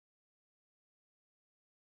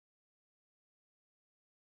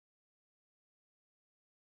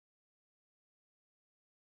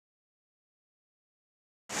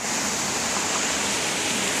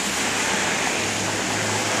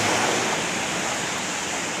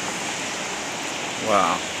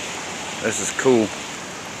Wow, this is cool.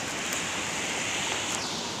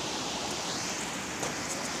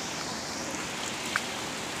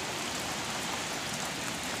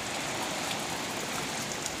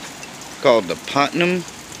 Called the Putnam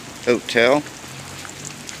Hotel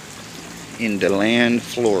in DeLand,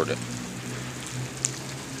 Florida.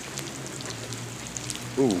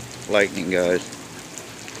 Ooh, lightning, guys.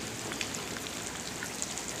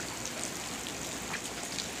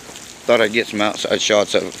 Thought I'd get some outside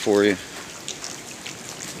shots of it for you.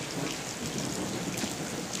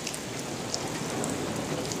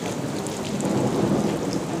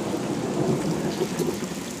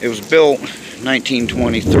 It was built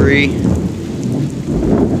 1923,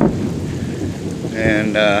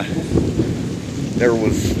 and there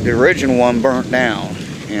was the original one burnt down,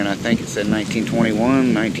 and I think it said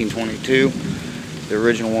 1921, 1922. The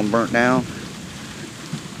original one burnt down,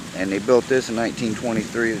 and they built this in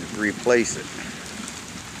 1923 to replace it.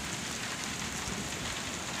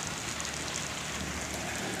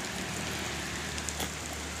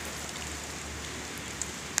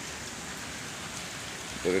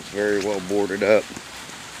 But it's very well boarded up.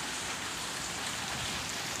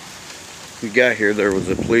 We got here, there was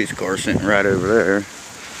a police car sitting right over there.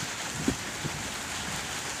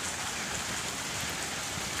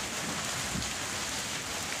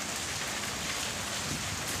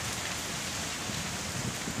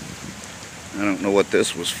 I don't know what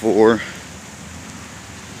this was for,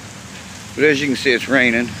 but as you can see, it's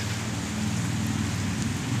raining.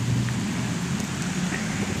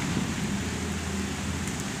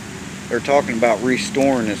 They're talking about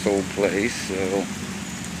restoring this old place, so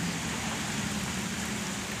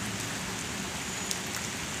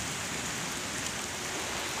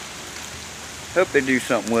hope they do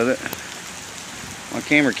something with it. My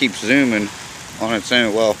camera keeps zooming on its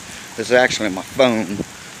own. Well, this is actually my phone,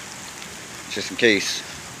 just in case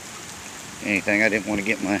anything. I didn't want to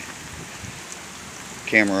get my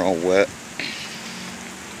camera all wet.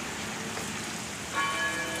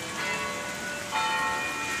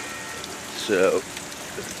 So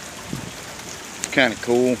it's kind of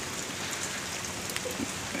cool.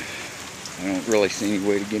 I don't really see any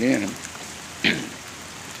way to get in.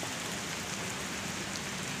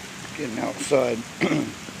 Get an outside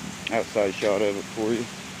shot of it for you.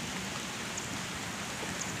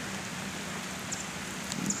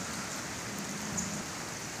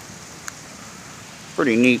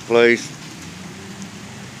 Pretty neat place.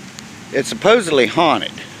 It's supposedly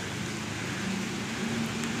haunted.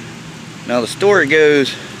 Now the story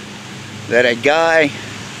goes that a guy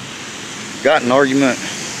got an argument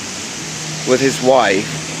with his wife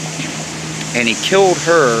and he killed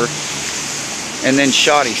her and then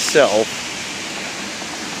shot himself.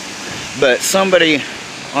 But somebody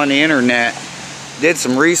on the internet did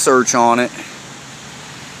some research on it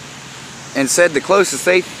and said the closest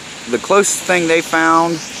thing they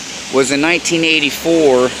found was in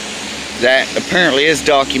 1984, that apparently is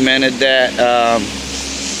documented, that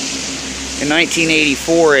in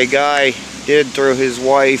 1984 a guy did throw his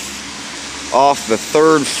wife off the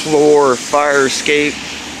 3rd floor fire escape,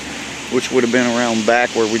 which would have been around back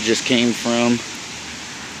where we just came from.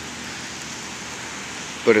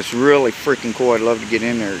 But it's really freaking cool. I'd love to get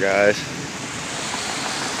in there, guys.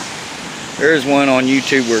 There's one on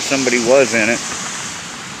YouTube where somebody was in it,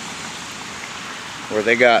 where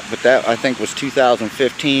they got, but that I think was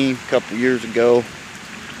 2015, a couple years ago.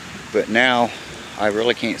 But now I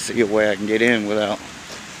really can't see a way I can get in without,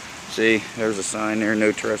 see, there's a sign there,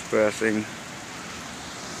 no trespassing.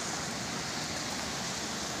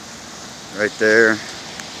 Right there.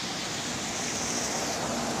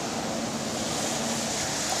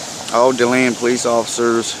 All DeLand police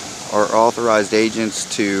officers are authorized agents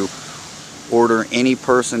to order any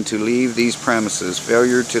person to leave these premises.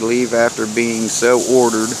 Failure to leave after being so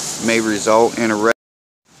ordered may result in arrest.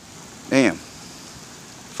 Damn.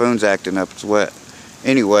 Phone's acting up, it's wet.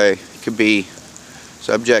 Anyway, could be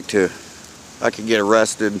subject to, I could get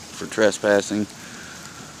arrested for trespassing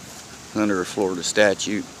under a Florida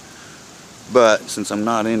statute. But since I'm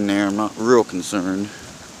not in there, I'm not real concerned.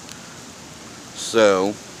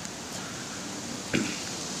 So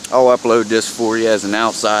I'll upload this for you as an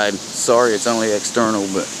outside. Sorry it's only external,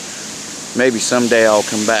 but maybe someday I'll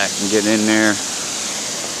come back and get in there.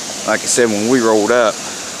 Like I said, when we rolled up,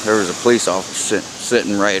 there was a police officer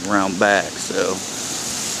sitting right around back. So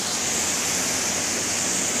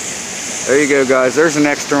there you go, guys. There's an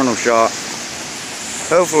external shot.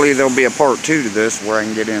 Hopefully there'll be a part 2 to this where I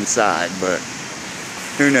can get inside, but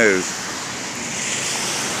who knows.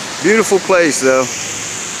 Beautiful place though.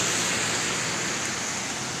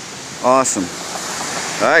 Awesome.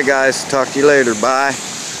 Alright guys, talk to you later. Bye.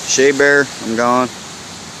 Shea Bear, I'm gone.